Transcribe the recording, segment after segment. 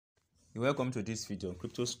Welcome to this video on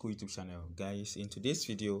Crypto School YouTube channel. Guys, in today's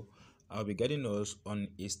video I'll be guiding us on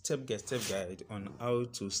a step-by-step guide on how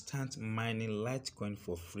to start mining LiteCoin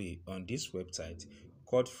for free on this website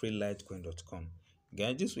called freelitecoin.com.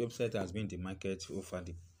 Guys, this website has been in the market over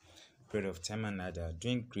the period of time and they are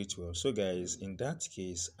doing great well. So guys, in that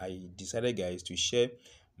case, I decided guys to share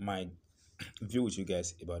my view with you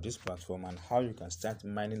guys about this platform and how you can start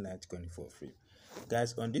mining LiteCoin for free.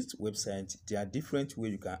 Guys, on this website there are different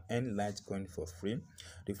ways you can earn LiteCoin for free.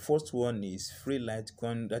 The first one is free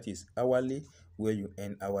LiteCoin, that is hourly, where you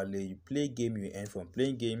earn hourly. You play game, you earn from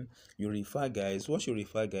playing game. You refer guys. Once you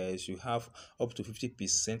refer guys, you have up to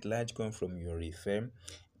 50% LiteCoin from your refer.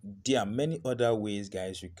 There are many other ways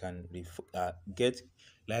guys you can get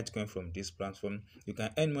LiteCoin from this platform. You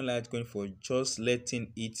can earn more LiteCoin for just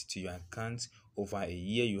letting it to your account. Over a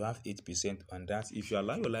year you have 8% on that. If you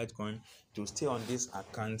allow your LiteCoin to stay on this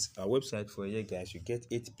account website for a year guys, you get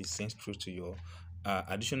 8% through to your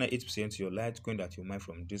additional 8% to your LiteCoin that you mine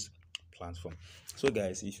from this platform. So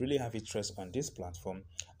guys, if you really have interest on this platform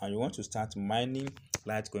and you want to start mining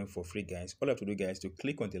LiteCoin for free guys, all you have to do guys to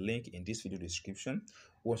click on the link in this video description.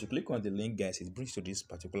 Once you click on the link guys, it brings you to this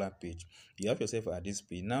particular page. You have yourself at this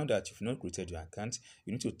page. Now that you've not created your account,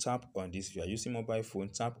 you need to tap on this. If you are using mobile phone,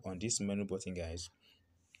 tap on this menu button guys.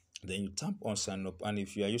 Then you tap on sign up, and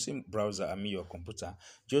if you are using browser, your computer,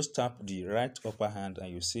 just tap the right upper hand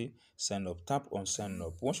and you see sign up. Tap on sign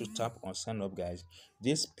up. Once you tap on sign up guys,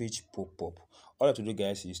 this page pop up. All you have to do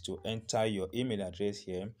guys is to enter your email address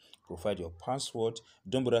here, provide your password.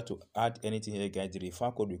 Don't bother to add anything here guys. The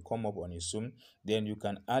referral code will come up on its own. Then you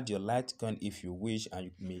can add your LiteCoin if you wish, and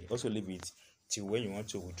you may also leave it till when you want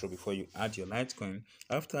to withdraw before you add your LiteCoin.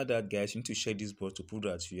 After that guys, you need to check this box to prove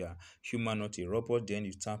that you are human, not a robot. Then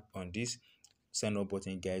you tap on this sign up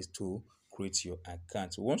button guys to create your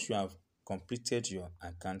account. Once you have completed your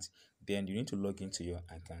account, then you need to log into your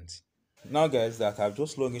account. Now guys, that I've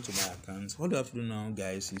just logged into my account, what you have to do now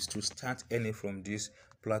guys is to start earning from this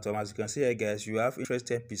platform. As you can see here guys, you have interest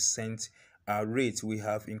 10% rate. We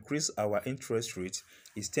have increased our interest rate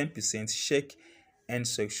is 10%. Check end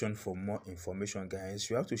section for more information guys.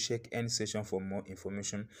 You have to check end section for more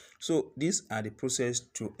information. So these are the process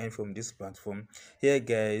to earn from this platform. Here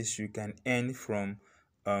guys, you can earn from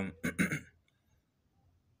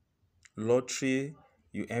lottery,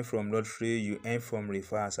 you earn from lottery, you earn from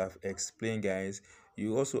refer, as I've explained guys.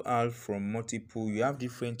 You also have from multiple. You have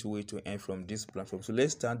different way to earn from this platform. So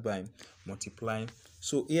let's start by multiplying.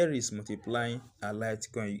 So here is multiplying a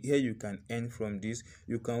LiteCoin. Here you can earn from this.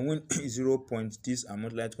 You can win 0. This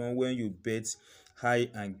amount LiteCoin when you bet high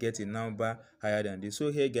and get a number higher than this.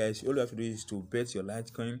 So here guys, all you have to do is to bet your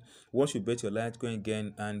LiteCoin. Once you bet your LiteCoin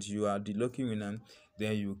again and you are the lucky winner,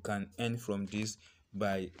 then you can earn from this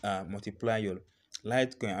by multiplying your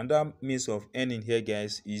LiteCoin. Another means of earning here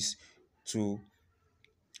guys is to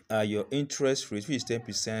your interest rate, which is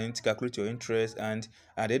 10%. Calculate your interest, and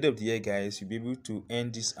at the end of the year guys, you'll be able to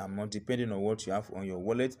earn this amount depending on what you have on your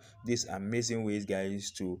wallet. These amazing ways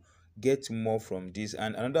guys to get more from this.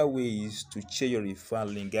 And another way is to share your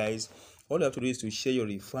referral link guys. All you have to do is to share your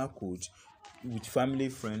referral code with family,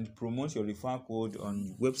 friend. Promote your referral code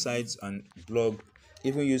on websites and blog,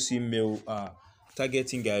 even use email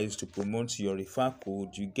targeting guys to promote your referral code.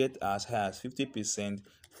 You get as high as 50%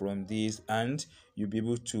 from this, and you'll be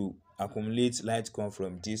able to accumulate LiteCoin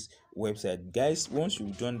from this website guys. Once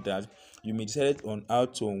you've done that, you may decide on how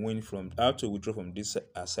to withdraw from this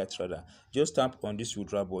site rather. Just tap on this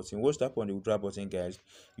withdraw button. Once you tap on the withdraw button guys,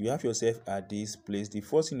 you have yourself at this place. The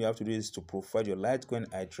first thing you have to do is to provide your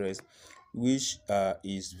LiteCoin address, which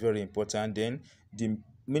is very important. Then the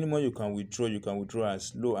minimum you can withdraw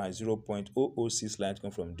as low as 0.006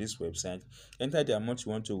 LiteCoin from this website. Enter the amount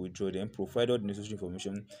you want to withdraw, then provide all the necessary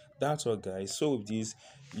information. That's all guys. So with this,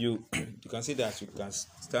 you can see that you can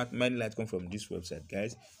start mining LiteCoin from this website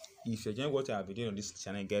guys. If you're enjoying what I've been doing on this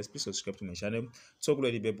channel guys, please subscribe to my channel,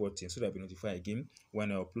 toggle the bell button so that you'll be notified again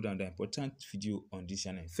when I upload another important video on this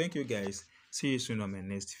channel. Thank you guys. See you soon on my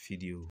next video.